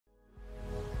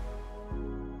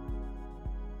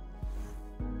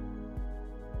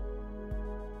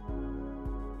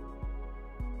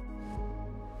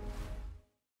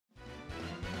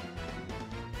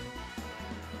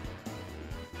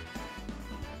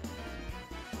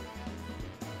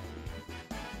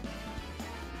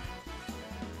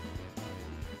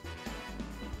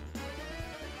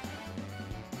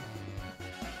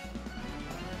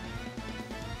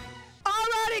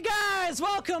guys,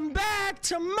 welcome back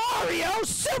to Mario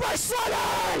Super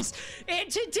Sluggers! And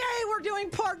today we're doing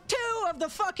part 2 of the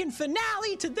fucking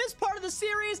finale to this part of the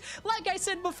series. Like I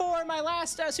said before in my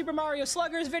last Super Mario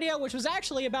Sluggers video, which was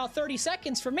actually about 30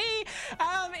 seconds for me,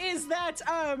 is that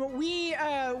we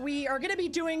are gonna be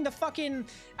doing the fucking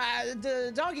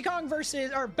the Donkey Kong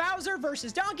versus, or Bowser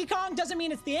versus Donkey Kong. Doesn't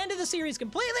mean it's the end of the series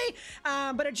completely,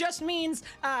 but it just means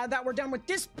that we're done with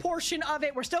this portion of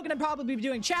it. We're still gonna probably be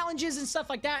doing challenges and stuff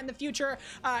like that in the future,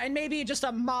 and maybe just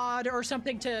a mod or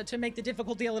something to make the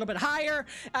difficulty a little bit higher,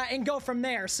 and go from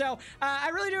there. So I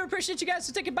really do appreciate you guys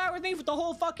sticking by with me with the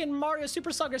whole fucking Mario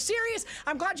Super Slugger series.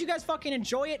 I'm glad you guys fucking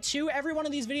enjoy it too. Every one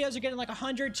of these videos are getting like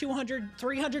 100, 200,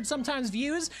 300 sometimes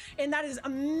views, and that is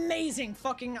amazing.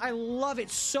 Fucking, I love it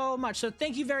so much. So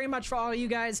thank you very much for all of you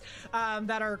guys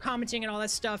that are commenting and all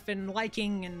that stuff and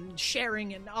liking and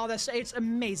sharing and all this. It's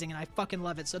amazing, and I fucking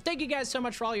love it. So thank you guys so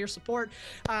much for all your support.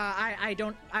 I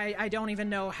don't even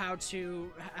know how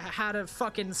to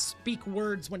fucking speak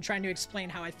words when trying to explain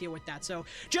how I feel with that. So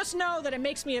just know that it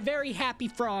makes me a very happy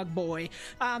frog boy.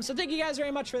 So thank you guys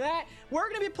very much for that. We're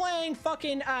gonna be playing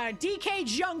fucking DK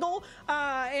Jungle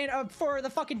for the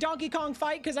fucking Donkey Kong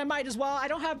fight, because I might as well. I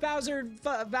don't have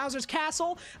Bowser's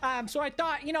Castle, so I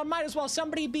thought, you know, might as well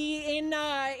somebody be in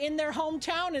their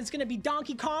hometown, and it's gonna be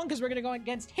Donkey Kong, because we're gonna go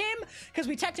against him, because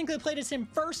we technically played as him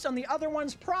first on the other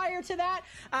ones prior to that.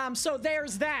 So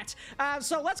there's that.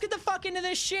 So let's get the fuck into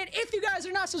this shit. If you guys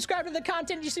are not subscribed to the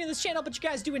content you see on this channel, but you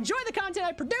guys do enjoy the content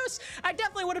I produce, I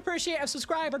definitely would appreciate a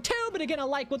subscribe or two, but again, a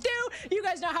like will do. You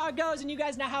guys know how it goes, and you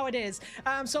guys know how it is.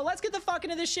 So let's get the fuck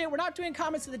into this shit. We're not doing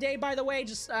comments of the day, by the way.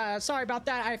 Just sorry about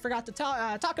that. I forgot to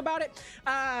talk about it.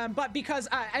 But because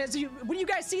when you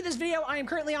guys see this video, I am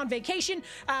currently on vacation,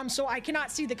 so I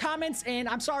cannot see the comments, and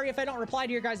I'm sorry if I don't reply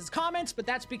to your guys' comments, but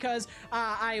that's because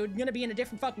I'm gonna be in a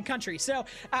different fucking country. So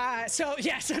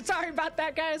yeah, so sorry about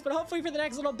that, guys, but hopefully for the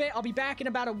next little bit, I'll be back in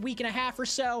about a week and a half or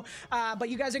so, but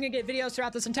you guys are gonna get videos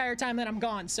throughout this entire time that I'm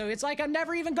gone, so it's like I'm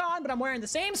never even gone, but I'm wearing the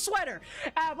same sweater.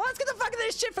 Well, let's get the fuck into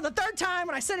this shit for the 3rd time,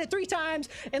 and I said it 3 times,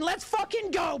 and let's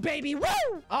fucking go, baby. Woo!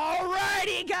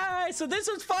 Alrighty, guys, so this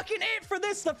is fucking it for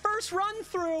this, the first run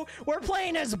through. We're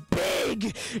playing as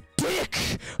Big Dick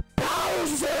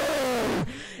Bowser,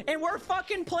 and we're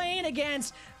fucking playing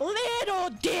against Little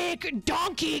Dick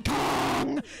Donkey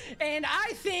Kong, and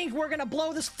I think we're gonna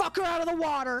blow this fucker out of the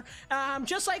water,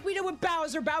 just like we did with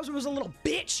Bowser. Bowser was a little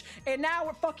bitch, and now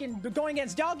we're fucking going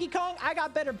against Donkey Kong. I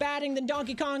got better batting than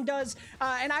Donkey Kong does,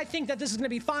 and I think that this is gonna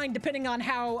be fine depending on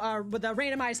how with the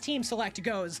randomized team select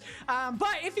goes.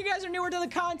 But if you guys are newer to the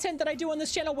content that I do on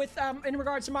this channel with in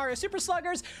regards to Mario Super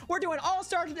Sluggers, we're doing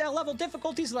all-star level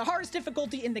difficulties, so the hardest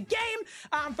difficulty in the game.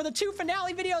 For the 2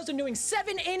 finale videos, I'm doing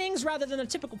 7 innings rather than a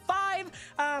typical 5.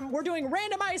 We're doing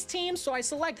randomized teams, so I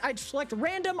select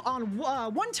random on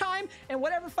 1 time, and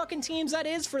whatever fucking teams that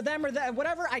is for them or that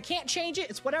whatever, I can't change it.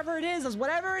 It's whatever it is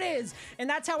whatever it is, and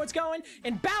that's how it's going.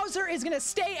 And Bowser is gonna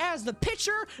stay as the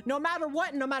pitcher no matter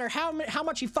what, no matter how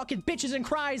much he fucking bitches and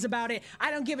cries about it.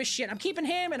 I don't give a shit. I'm keeping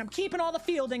him, and I'm keeping all the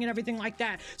fielding and everything like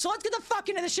that. So let's get the fuck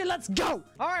into this shit. Let's go.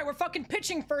 All right, we're fucking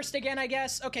pitching first again, I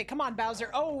guess. Okay, come on, Bowser.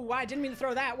 Oh, I didn't mean to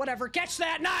throw that. Whatever. Catch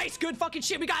that. Nice. Good fucking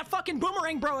shit. We got fucking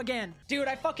Boomerang Bro again. Dude,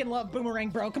 I fucking love Boomerang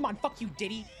Bro. Come on. Fuck you,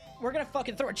 Diddy. We're gonna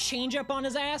fucking throw a changeup on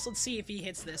his ass. Let's see if he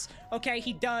hits this. Okay,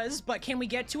 he does, but can we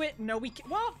get to it? No, we can.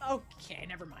 Well, okay,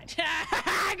 never mind.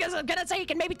 I guess I'm gonna say he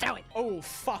can maybe throw it. Oh,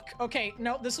 fuck. Okay,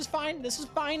 no, this is fine. This is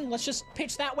fine. Let's just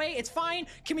pitch that way. It's fine.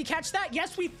 Can we catch that?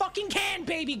 Yes, we fucking can,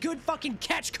 baby. Good fucking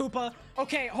catch, Koopa.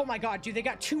 Okay, oh my god, dude, they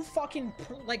got 2 fucking,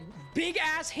 like,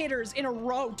 big-ass hitters in a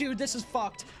row. Dude, this is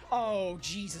fucked. Oh,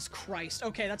 Jesus Christ.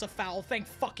 Okay, that's a foul. Thank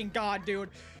fucking God, dude.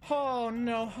 Oh,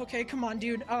 no. Okay, come on,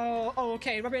 dude. Oh,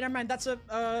 okay. Never mind. That's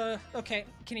a, okay.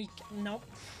 Can he, nope.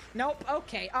 Nope.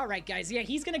 Okay. All right, guys. Yeah,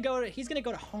 he's gonna go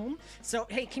to home. So,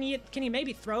 hey, can you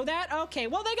maybe throw that? Okay.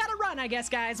 Well, they gotta run, I guess,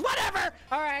 guys. Whatever.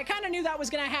 All right. I kind of knew that was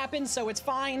gonna happen, so it's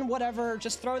fine. Whatever.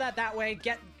 Just throw that way.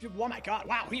 Oh my god.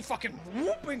 Wow. He fucking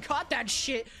whoop and caught that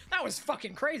shit. That was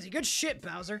fucking crazy. Good shit,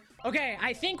 Bowser. Okay.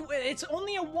 I think it's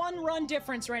only a 1-run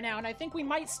difference right now, and I think we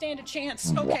might stand a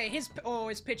chance. Okay. His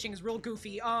pitching is real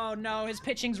goofy. Oh no, his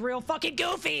pitching's real fucking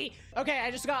goofy. Okay. I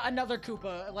just got another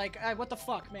Koopa. Like, what the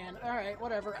fuck, man? All right.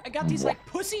 Whatever. I got these, like,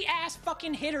 pussy-ass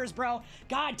fucking hitters, bro.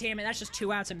 God damn it, that's just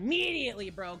 2 outs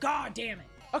immediately, bro. God damn it.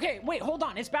 Okay, wait, hold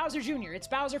on. It's Bowser Jr. It's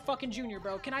Bowser fucking Jr.,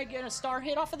 bro. Can I get a star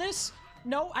hit off of this?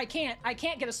 No, I can't. I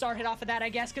can't get a star hit off of that, I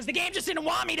guess, because the game just didn't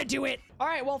want me to do it. All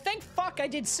right, well, thank fuck I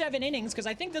did 7 innings, because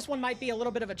I think this one might be a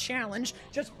little bit of a challenge,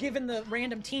 just given the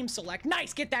random team select.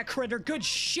 Nice, get that critter. Good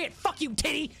shit. Fuck you,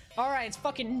 Titty. All right, it's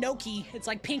fucking Noki. It's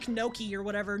like Pink Noki or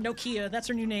whatever. Nokia, that's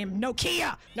her new name.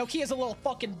 Nokia! Nokia's a little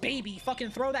fucking baby. Fucking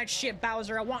throw that shit,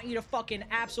 Bowser. I want you to fucking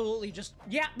absolutely just...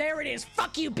 Yeah, there it is.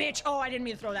 Fuck you, bitch. Oh, I didn't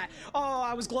mean to throw that. Oh,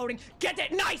 I was gloating. Get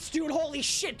that. Nice, dude. Holy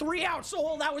shit. 3 outs.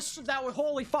 Oh, that was,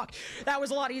 holy fuck. That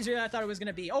was a lot easier than I thought it was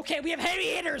gonna be. Okay, we have heavy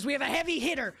hitters. We have a heavy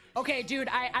hitter. Okay, dude,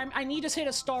 I need to hit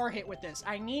a star hit with this.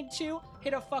 I need to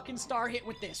hit a fucking star hit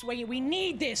with this. Wait, we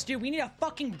need this, dude. We need a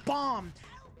fucking bomb.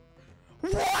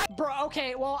 What? Bro,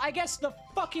 okay, well, I guess the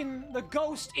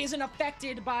ghost isn't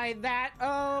affected by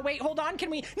that. Wait, hold on, can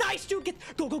we? Nice, dude, get,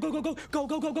 go.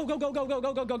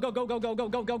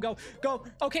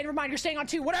 Okay, never mind, you're staying on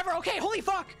 2, whatever, okay, holy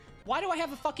fuck. Why do I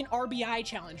have a fucking RBI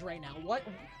challenge right now? What?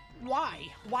 Why?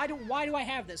 Why do I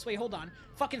have this? Wait, hold on.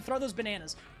 Fucking throw those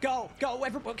bananas. Go.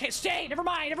 Okay, stay. Never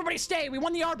mind. Everybody stay. We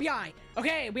won the RBI.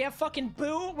 Okay, we have fucking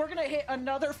Boo. We're gonna hit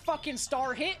another fucking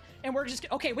star hit, and we're just...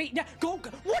 Okay, wait. Now, go.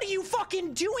 What are you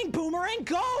fucking doing, Boomerang?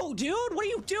 Go, dude. What are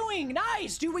you doing?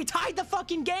 Nice, dude. We tied the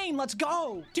fucking game. Let's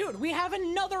go. Dude, we have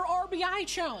another RBI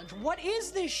challenge. What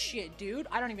is this shit, dude?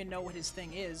 I don't even know what his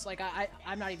thing is. Like,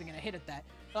 I'm not even gonna hit at that.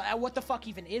 What the fuck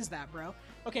even is that, bro?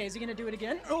 Okay, is he gonna do it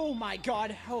again? Oh my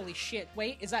god, holy shit.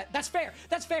 Wait, that's fair.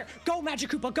 That's fair. Go, Magic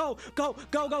Koopa, go.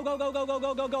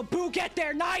 Boo, get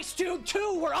there. Nice, dude.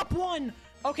 2, we're up 1.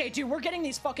 Okay, dude, we're getting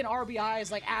these fucking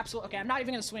RBIs like absolute. Okay, I'm not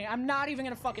even gonna swing. I'm not even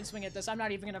gonna fucking swing at this. I'm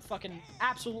not even gonna fucking,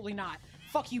 absolutely not.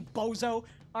 Fuck you, bozo.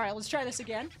 All right, let's try this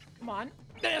again. Come on.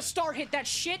 Star hit that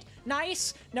shit.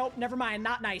 Nice. Nope, never mind.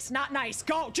 Not nice. Not nice.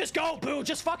 Go. Just go, Boo.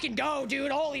 Just fucking go,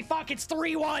 dude. Holy fuck. It's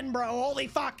 3-1, bro. Holy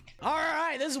fuck. All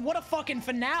right. This is what a fucking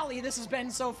finale this has been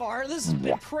so far. This has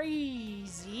been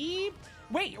crazy.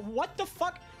 Wait, what the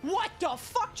fuck? What the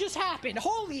fuck just happened?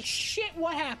 Holy shit.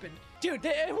 What happened? Dude,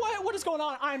 what is going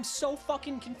on? I'm so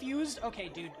fucking confused. Okay,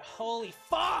 dude. Holy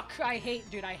fuck. I hate.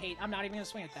 I'm not even gonna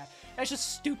swing at that. That's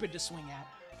just stupid to swing at.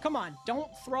 Come on,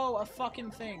 don't throw a fucking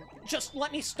thing. Just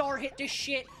let me star hit this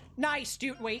shit. Nice,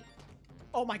 dude. Wait.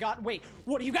 Oh my god, wait.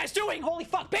 What are you guys doing? Holy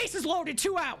fuck, base is loaded,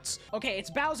 2 outs. Okay, it's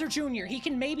Bowser Jr. He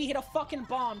can maybe hit a fucking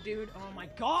bomb, dude. Oh my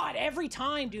god, every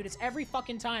time, dude. It's every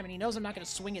fucking time, and he knows I'm not gonna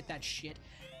swing at that shit.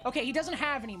 Okay, he doesn't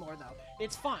have any more, though.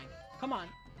 It's fine. Come on.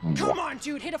 Come on,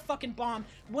 dude, hit a fucking bomb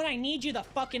when I need you the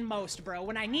fucking most, bro.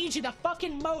 When I need you the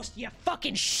fucking most, you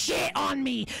fucking shit on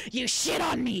me. You shit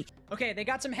on me. Okay, they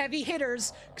got some heavy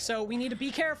hitters, so we need to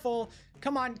be careful.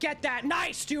 Come on, get that.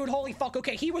 Nice, dude. Holy fuck.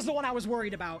 Okay, he was the one I was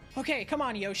worried about. Okay, come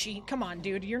on, Yoshi. Come on,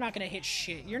 dude. You're not gonna hit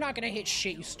shit. You're not gonna hit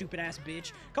shit, you stupid ass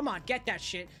bitch. Come on, get that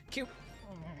shit. Cute.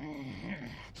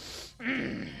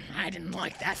 I didn't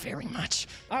like that very much.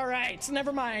 All right, so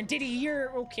never mind. Diddy,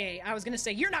 you're okay. I was gonna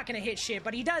say you're not gonna hit shit,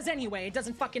 but he does anyway. It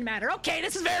doesn't fucking matter. Okay,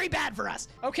 this is very bad for us.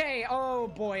 Okay, oh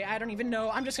boy, I don't even know.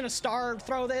 I'm just gonna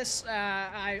throw this.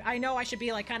 I know I should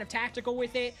be like kind of tactical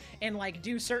with it and like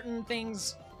do certain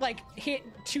things, like hit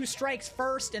 2 strikes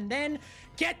first and then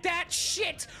get that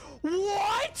shit.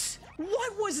 What?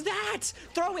 What was that?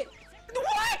 Throw it.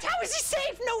 What? How is he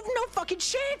safe? No fucking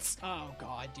chance. Oh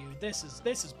god, dude, this is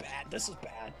bad. This is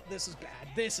bad. This is bad.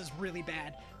 This is really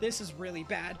bad. This is really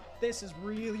bad. This is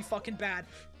really fucking bad.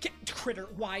 Get Critter.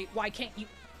 Why can't you?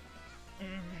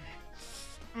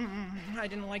 I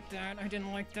didn't like that. I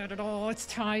didn't like that at all. It's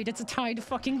tied. It's a tied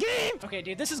fucking game. Okay,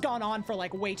 dude, this has gone on for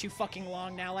like way too fucking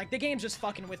long now. Like the game's just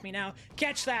fucking with me now.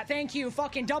 Catch that. Thank you.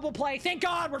 Fucking double play. Thank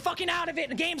God we're fucking out of it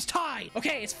and the game's tied.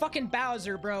 Okay, it's fucking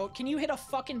Bowser, bro. Can you hit a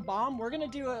fucking bomb? We're gonna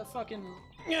do a fucking...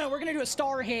 Yeah, we're gonna do a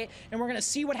star hit, and we're gonna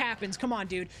see what happens. Come on,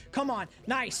 dude. Come on.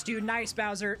 Nice, dude. Nice,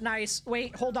 Bowser. Nice.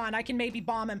 Wait, hold on. I can maybe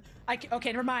bomb him.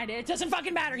 Okay, never mind. It doesn't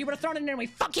fucking matter. He would have thrown it anyway.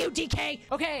 Fuck you, DK.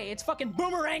 Okay, it's fucking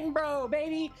Boomerang Bro,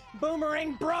 baby.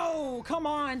 Boomerang Bro. Come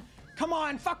on. Come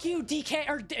on. Fuck you, DK.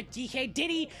 Or DK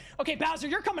Diddy. Okay, Bowser,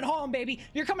 you're coming home, baby.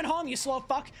 You're coming home, you slow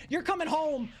fuck. You're coming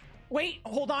home. Wait,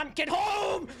 hold on. Get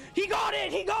home! He got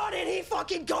it! He got it! He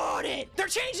fucking got it! They're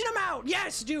changing him out!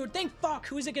 Yes, dude. Thank fuck.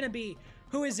 Who is it gonna be?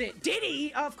 Who is it?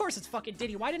 Diddy? Of course it's fucking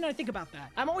Diddy. Why didn't I think about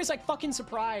that? I'm always like fucking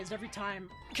surprised every time.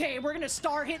 Okay, we're gonna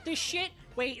star hit this shit.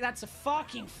 Wait, that's a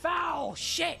fucking foul.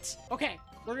 Shit. Okay,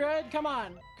 we're good. Come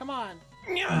on. Come on.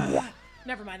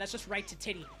 Never mind, that's just right to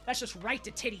titty. That's just right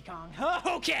to titty Kong.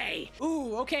 Okay.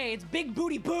 Ooh, okay, it's Big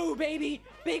Booty Boo, baby.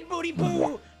 Big Booty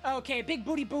Boo. Okay, Big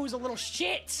Booty Boo's a little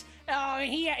shit.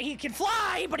 He can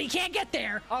fly, but he can't get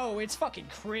there. Oh, it's fucking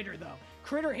Critter, though.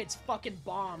 Critter hits fucking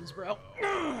bombs, bro.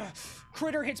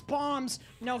 Critter hits bombs.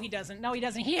 No, he doesn't. No, he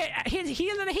doesn't. He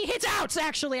hits outs,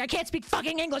 actually. I can't speak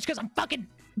fucking English because I'm fucking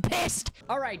pissed.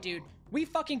 All right, dude. We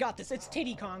fucking got this. It's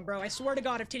Titty Kong, bro. I swear to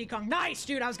God, if Titty Kong. Nice,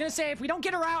 dude. I was gonna say, if we don't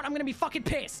get her out, I'm gonna be fucking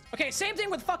pissed. Okay, same thing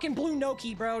with fucking Blue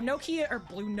Nokia, bro. Nokia, or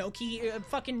Blue Nokia,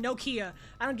 fucking Nokia.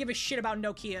 I don't give a shit about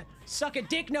Nokia. Suck a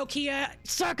dick, Nokia.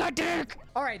 Suck a dick.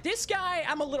 All right, this guy,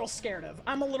 I'm a little scared of.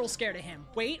 I'm a little scared of him.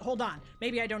 Wait, hold on.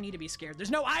 Maybe I don't need to be scared.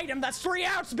 There's no item. That's 3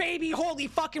 outs, baby. Holy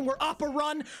fucking, we're up a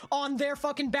run on their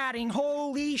fucking batting.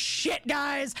 Holy shit,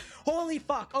 guys. Holy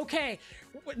fuck. Okay.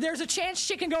 There's a chance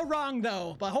shit can go wrong,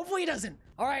 though, but hopefully it doesn't.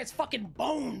 All right, it's fucking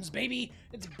bones, baby.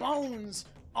 It's bones.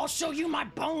 I'll show you my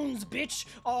bones, bitch.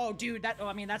 Oh, dude,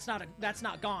 I mean, that's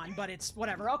not gone, but it's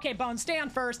whatever. Okay, Bones, stay on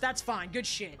first. That's fine. Good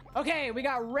shit. Okay, we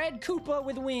got Red Koopa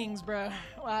with wings, bro.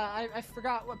 I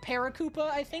forgot what Paracoopa,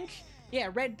 I think. Yeah,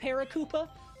 Red Paracoopa.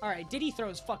 All right, Diddy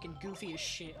throws fucking goofy as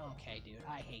shit. Okay, dude,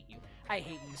 I hate you. I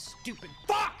hate you, stupid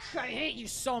fuck! I hate you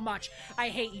so much. I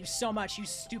hate you so much, you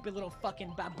stupid little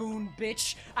fucking baboon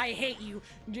bitch. I hate you.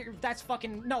 That's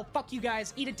fucking, no, fuck you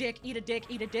guys. Eat a dick, eat a dick,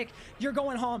 eat a dick. You're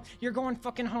going home. You're going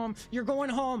fucking home. You're going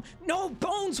home. No,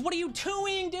 Bones, what are you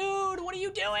doing, dude? What are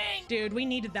you doing? Dude, we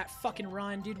needed that fucking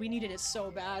run, dude. We needed it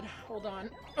so bad. Hold on.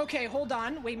 Okay, hold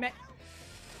on. Wait,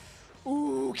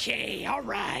 okay, all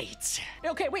right.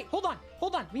 Okay, wait, hold on.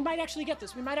 We might actually get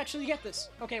this.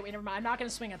 Okay, wait, never mind. I'm not gonna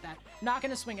swing at that. It's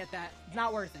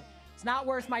not worth it. It's not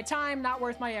worth my time, not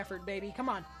worth my effort, baby. Come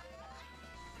on.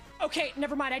 Okay,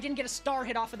 never mind. I didn't get a star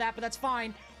hit off of that, but that's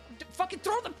fine. Fucking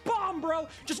throw the bomb, bro.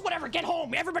 Just whatever, get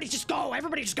home. Everybody just go. I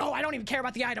don't even care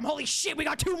about the item. Holy shit, we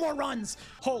got 2 more runs.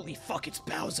 Holy fuck, it's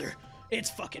Bowser.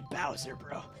 It's fucking Bowser,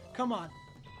 bro. Come on.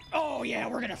 Oh yeah,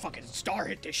 we're gonna fucking star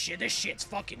hit this shit. This shit's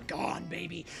fucking gone,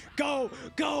 baby. Go,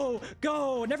 go,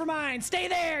 go. Never mind, stay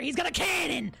there. He's got a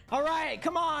cannon. All right,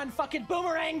 come on, fucking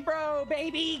boomerang, bro,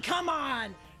 baby. Come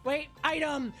on. Wait,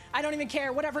 item. I don't even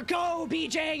care. Whatever. Go,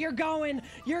 BJ. You're going.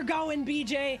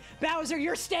 BJ. Bowser,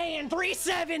 you're staying.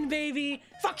 3-7, baby.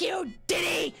 Fuck you,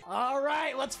 Diddy. All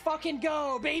right, let's fucking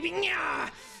go, baby. Nyah.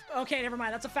 Okay, never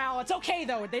mind. That's a foul. It's okay,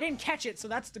 though. They didn't catch it, so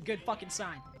that's the good fucking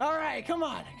sign. All right, come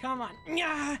on.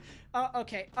 Yeah.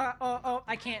 Okay.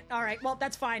 I can't. All right, well,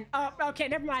 that's fine. Okay,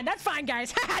 never mind. That's fine,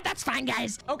 guys. That's fine,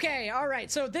 guys. Okay, all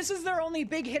right. So this is their only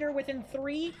big hitter within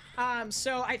 3.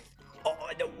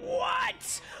 Oh,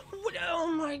 what? Oh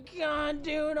my god,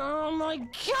 dude. Oh my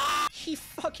god. He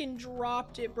fucking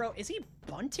dropped it, bro. Is he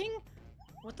bunting?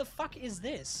 What the fuck is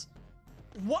this?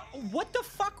 What the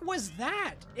fuck was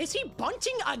that? Is he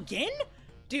bunting again?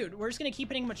 Dude, we're just gonna keep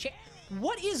hitting him a chance.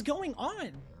 What is going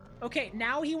on? Okay,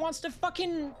 now he wants to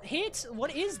fucking hit?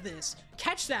 What is this?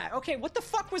 Catch that. Okay, what the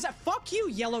fuck was that? Fuck you,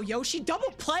 Yellow Yoshi.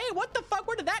 Double play? What the fuck?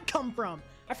 Where did that come from?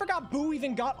 I forgot Boo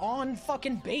even got on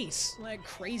fucking base. Like,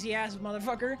 crazy ass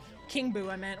motherfucker. King Boo,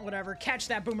 I meant, whatever. Catch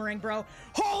that boomerang, bro.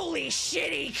 Holy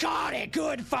shit, he caught it.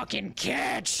 Good fucking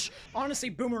catch. Honestly,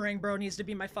 Boomerang Bro needs to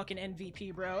be my fucking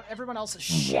MVP, bro. Everyone else is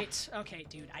shit. Okay,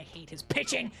 dude, I hate his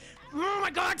pitching. Oh my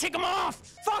god, take him off.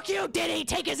 Fuck you, Diddy.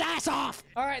 Take his ass off.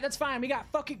 All right, that's fine. We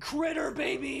got fucking Critter,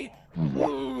 baby.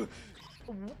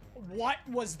 What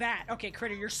was that? Okay,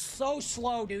 Critter, you're so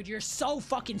slow, dude. You're so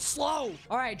fucking slow.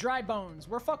 All right, Dry Bones.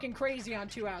 We're fucking crazy on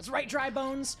 2 outs. Right, Dry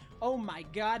Bones? Oh my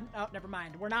god. Oh, never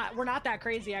mind. We're not that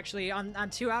crazy, actually, on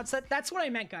 2 outs. That's what I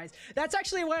meant, guys. That's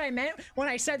actually what I meant when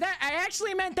I said that. I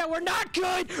actually meant that we're not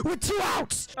good with 2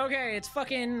 outs. Okay, it's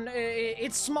fucking,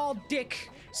 it's small dick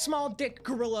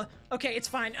gorilla. Okay, it's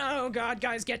fine. Oh god,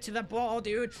 guys, get to the ball,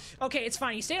 dude. Okay, it's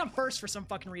fine. He stayed on first for some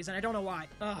fucking reason. I don't know why.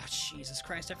 Oh, Jesus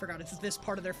Christ, I forgot it's this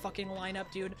part of their fucking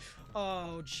lineup, dude.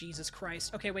 Oh, Jesus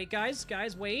Christ. Okay, wait, guys,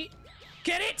 wait.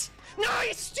 Get it?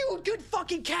 Nice, dude, good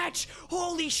fucking catch.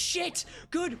 Holy shit,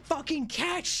 good fucking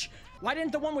catch. Why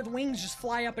didn't the one with wings just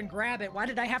fly up and grab it? Why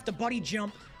did I have to buddy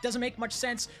jump? Doesn't make much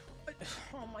sense.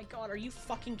 Oh my god, are you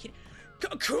fucking kidding?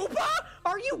 Koopa?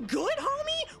 Are you good,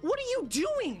 homie? What are you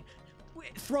doing?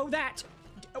 Throw that.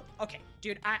 Oh, okay,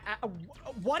 dude,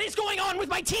 what is going on with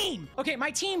my team? Okay,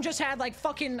 my team just had, like,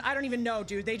 fucking, I don't even know,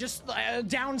 dude. They just,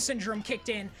 Down syndrome kicked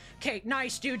in. Okay,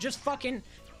 nice, dude, just fucking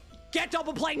get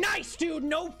double play. Nice, dude,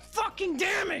 no fucking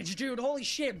damage, dude. Holy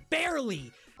shit,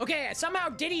 barely. Okay, somehow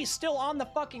Diddy's still on the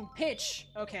fucking pitch.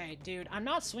 Okay, dude, I'm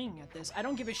not swinging at this. I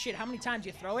don't give a shit how many times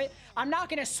you throw it. I'm not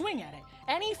gonna swing at it.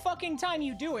 Any fucking time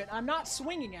you do it, I'm not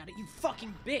swinging at it, you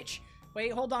fucking bitch.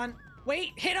 Wait, hold on.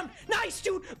 Wait, hit him. Nice,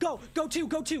 dude. Go two.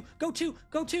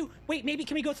 Wait, maybe,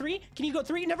 can we go 3? Can you go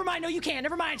 3? Never mind, no, you can't.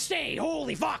 Never mind, stay.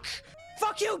 Holy fuck.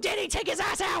 Fuck you, Diddy, take his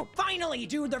ass out. Finally,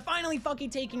 dude, they're finally fucking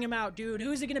taking him out, dude.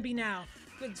 Who's it gonna be now?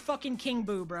 It's fucking King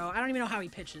Boo, bro. I don't even know how he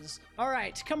pitches. All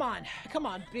right, come on,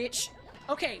 bitch.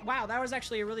 Okay, wow, that was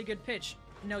actually a really good pitch.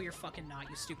 No, you're fucking not,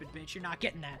 you stupid bitch. You're not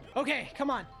getting that. Okay, come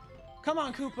on,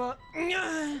 Koopa.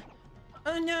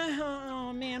 No,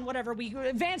 oh man, whatever. We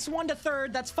advance 1 to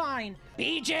 3rd. That's fine.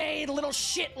 BJ, the little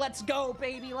shit. Let's go,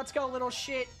 baby. Let's go, little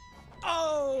shit.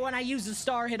 Oh, and I used a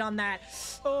star hit on that.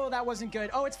 Oh, that wasn't good.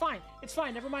 Oh, it's fine. It's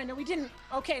fine. Never mind. No, we didn't.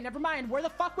 Okay, never mind. Where the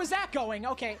fuck was that going?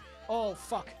 Okay. Oh,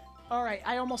 fuck. All right.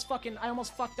 I almost fucked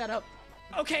that up.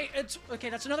 Okay,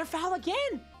 that's another foul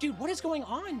again. Dude, what is going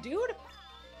on, dude?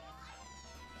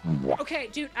 Okay,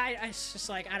 dude, it's just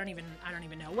like, I don't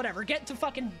even know. Whatever, get to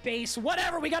fucking base.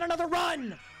 Whatever, we got another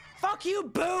run. Fuck you,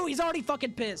 Boo. He's already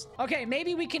fucking pissed. Okay,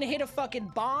 maybe we can hit a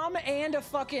fucking bomb and a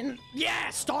fucking, yeah,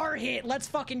 star hit. Let's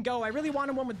fucking go. I really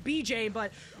wanted one with BJ,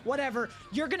 but whatever.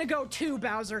 You're gonna go 2,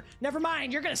 Bowser. Never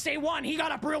mind, you're gonna stay 1. He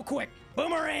got up real quick.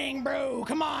 Boomerang, bro.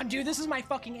 Come on, dude. This is my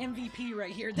fucking MVP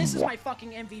right here. This is my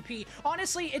fucking MVP.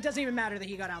 Honestly, it doesn't even matter that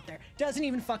he got out there. Doesn't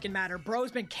even fucking matter. Bro's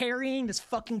been carrying this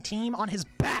fucking team on his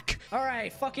back. All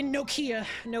right, fucking Nokia,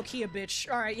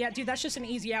 bitch. All right, yeah, dude, that's just an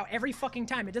easy out every fucking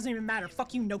time. It doesn't even matter.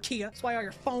 Fuck you, Nokia. That's why all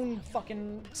your phone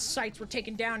fucking sites were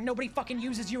taken down. Nobody fucking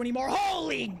uses you anymore.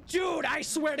 Holy dude, I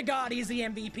swear to God, he's the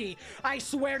MVP. I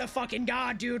swear to fucking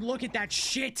God, dude. Look at that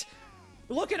shit.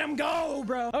 Look at him go,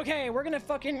 bro. Okay, we're gonna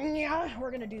fucking, yeah,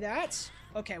 we're gonna do that.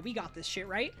 Okay, we got this shit,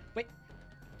 right? Wait,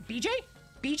 BJ?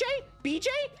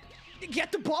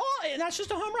 Get the ball, and that's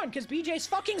just a home run, because BJ's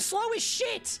fucking slow as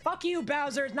shit. Fuck you,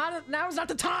 Bowser. Now's not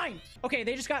the time. Okay,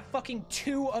 they just got fucking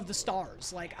 2 of the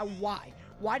stars. Like, why?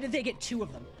 Why did they get 2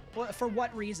 of them? For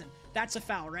what reason? That's a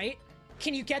foul, right?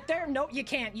 Can you get there? Nope, you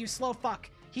can't, you slow fuck.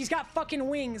 He's got fucking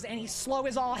wings, and he's slow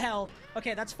as all hell.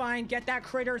 Okay, that's fine. Get that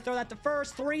critter. Throw that to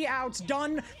first. 3 outs.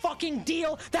 Done. Fucking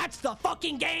deal. That's the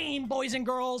fucking game, boys and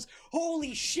girls.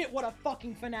 Holy shit, what a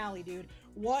fucking finale, dude.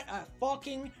 What a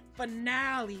fucking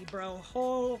finale, bro.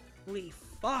 Holy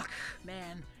fuck,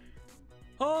 man.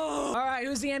 Oh, all right,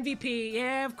 who's the MVP?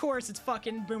 Yeah, of course it's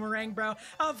fucking Boomerang, bro.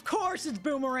 Of course it's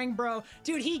Boomerang, bro.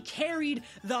 Dude, he carried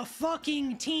the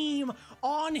fucking team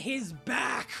on his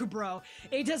back, bro.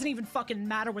 It doesn't even fucking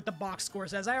matter what the box score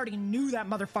says. I already knew that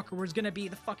motherfucker was gonna be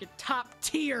the fucking top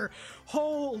tier.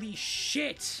 Holy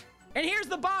shit. And here's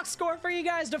the box score for you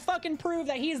guys to fucking prove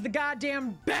that he's the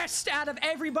goddamn best out of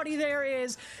everybody there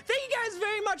is. Thank you guys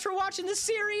very much for watching this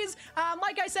series.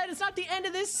 Like I said, it's not the end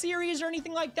of this series or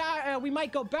anything like that. We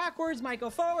might go backwards, might go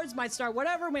forwards, might start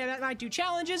whatever. We might do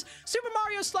challenges. Super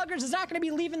Mario Sluggers is not going to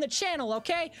be leaving the channel,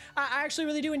 okay? I actually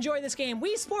really do enjoy this game.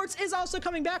 Wii Sports is also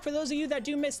coming back for those of you that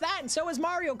do miss that, and so is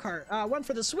Mario Kart. One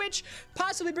for the Switch,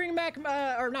 possibly bringing back,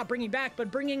 or not bringing back,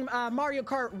 but bringing Mario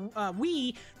Kart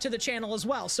Wii to the channel as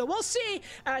well. So we'll see.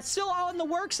 It's still all in the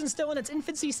works and still in its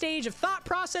infancy stage of thought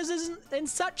processes and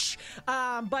such.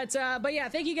 But yeah,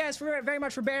 thank you guys very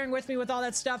much for bearing with me with all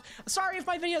that stuff. Sorry if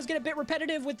my videos get a bit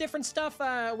repetitive with different stuff.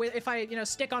 If I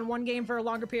stick on one game for a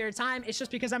longer period of time, it's just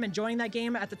because I'm enjoying that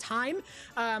game at the time.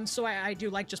 So I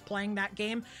do like just playing that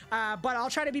game. But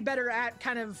I'll try to be better at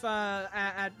kind of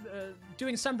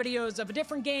doing some videos of a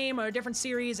different game or a different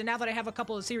series. And now that I have a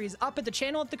couple of series up at the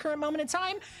channel at the current moment in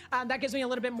time, that gives me a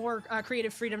little bit more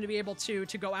creative freedom to be able to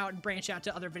go out and branch out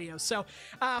to other videos. So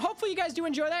hopefully you guys do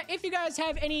enjoy that. If you guys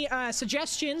have any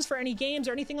suggestions for any games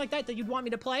or anything like that that you'd want me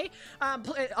to play,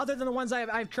 other than the ones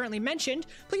I've currently mentioned,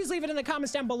 please leave it in the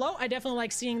comments down below. I definitely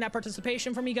like seeing that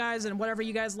participation from you guys, and whatever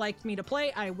you guys like me to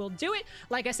play, I will do it.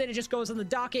 Like I said, it just goes on the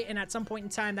docket, and at some point in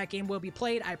time that game will be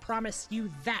played. I promise you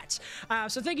that.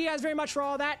 So thank you guys very much for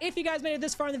all that. If you guys made it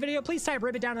this far in the video, please type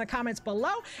ribbit down in the comments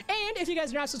below. And if you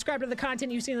guys are not subscribed to the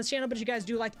content you see on this channel, but you guys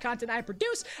do like the content I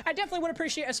produce, I definitely would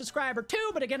appreciate a subscriber too,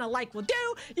 but again, a like will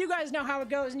do. You guys know how it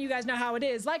goes, and you guys know how it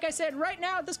is. Like I said, right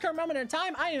now, at this current moment in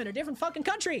time, I am in a different fucking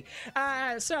country.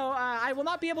 So I will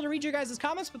not be able to read your guys'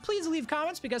 comments, but please leave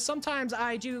comments, because sometimes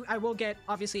I will get,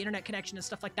 obviously, internet connection and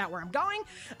stuff like that where I'm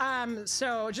going.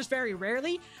 So just very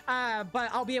rarely, but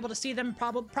I'll be able to see them,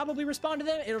 probably respond to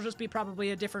them. It'll just be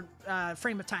probably a different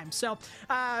frame of time. So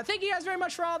thank you guys very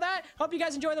much for all that. Hope you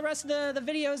guys enjoy the rest of the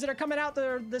videos that are coming out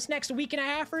this next week and a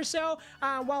half or so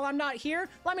while I'm not here.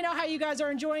 Let me know how you guys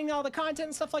are enjoying all the content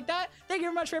and stuff like that. Thank you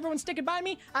very much for everyone sticking by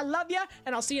me. I love ya,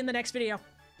 and I'll see you in the next video.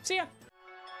 See ya.